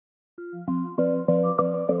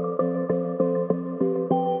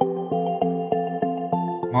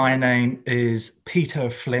My name is Peter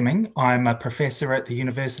Fleming. I'm a professor at the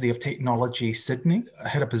University of Technology, Sydney. I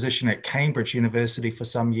had a position at Cambridge University for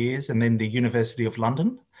some years and then the University of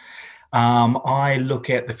London. I look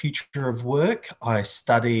at the future of work. I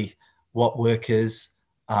study what work is,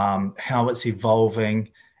 how it's evolving,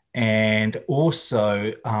 and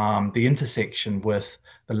also the intersection with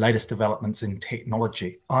the latest developments in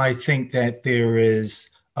technology. I think that there is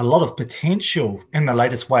a lot of potential in the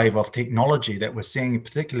latest wave of technology that we're seeing,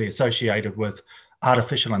 particularly associated with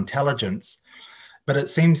artificial intelligence, but it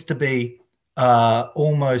seems to be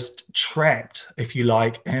almost trapped, if you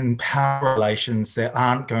like, in power relations that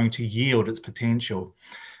aren't going to yield its potential.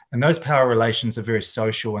 And those power relations are very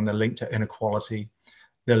social, and they're linked to inequality.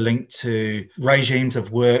 They're linked to regimes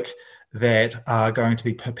of work that are going to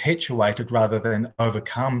be perpetuated rather than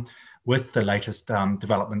overcome with the latest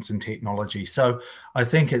developments in technology. So I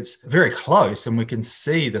think it's very close, and we can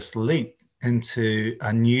see this leap into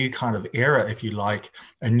a new kind of era, if you like,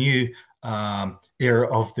 a new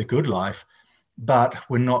era of the good life, but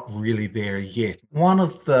we're not really there yet. One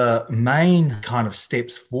of the main kind of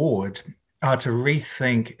steps forward are to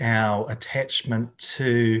rethink our attachment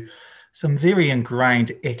to some very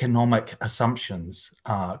ingrained economic assumptions,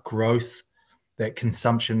 growth, that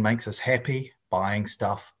consumption makes us happy, buying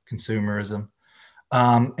stuff, consumerism,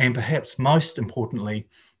 and perhaps most importantly,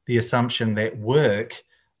 the assumption that work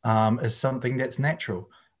is something that's natural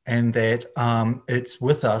and that it's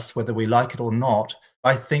with us whether we like it or not.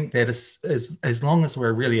 I think that as long as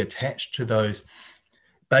we're really attached to those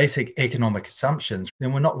basic economic assumptions,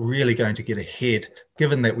 then we're not really going to get ahead,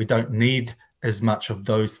 given that we don't need as much of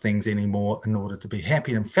those things anymore in order to be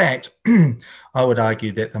happy. In fact, I would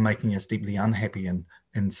argue that they're making us deeply unhappy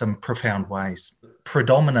in some profound ways.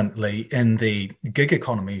 Predominantly in the gig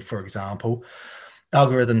economy, for example,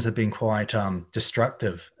 algorithms have been quite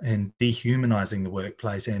destructive in dehumanizing the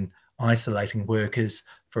workplace and isolating workers.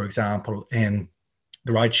 For example, in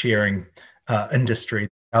the ride-sharing industry,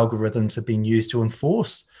 algorithms have been used to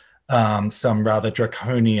enforce some rather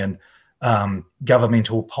draconian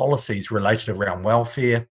governmental policies related around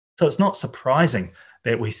welfare. So it's not surprising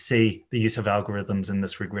that we see the use of algorithms in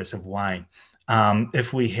this regressive way.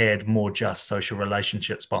 If we had more just social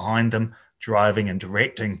relationships behind them, driving and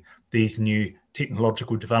directing these new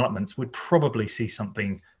technological developments, we'd probably see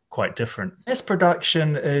something quite different. Mass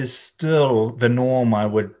production is still the norm, I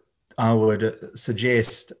would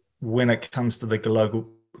suggest, when it comes to the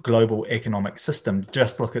global economic system.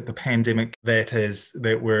 Just look at the pandemic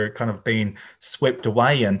that we're kind of being swept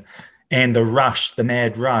away in, and the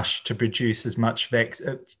mad rush to produce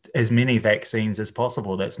as many vaccines as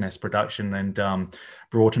possible. That's mass production and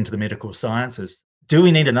brought into the medical sciences. Do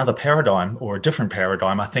we need another paradigm or a different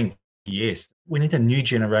paradigm? I think yes. We need a new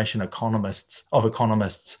generation of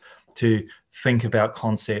economists to think about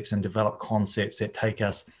concepts and develop concepts that take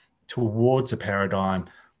us towards a paradigm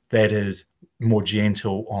that is more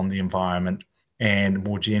gentle on the environment and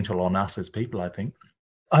more gentle on us as people, I think.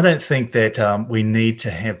 I don't think that we need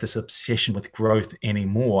to have this obsession with growth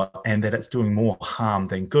anymore and that it's doing more harm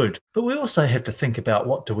than good. But we also have to think about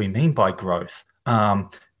what do we mean by growth?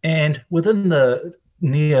 And within the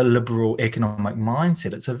neoliberal economic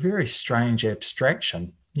mindset, it's a very strange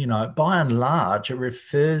abstraction. By and large, it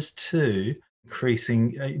refers to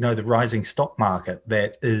increasing, the rising stock market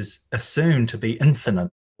that is assumed to be infinite.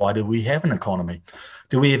 Why do we have an economy?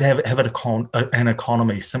 Do we have an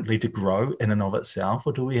economy simply to grow in and of itself,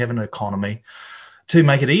 or do we have an economy to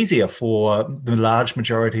make it easier for the large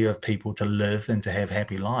majority of people to live and to have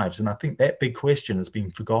happy lives? And I think that big question has been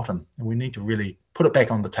forgotten, and we need to really put it back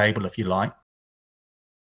on the table, if you like.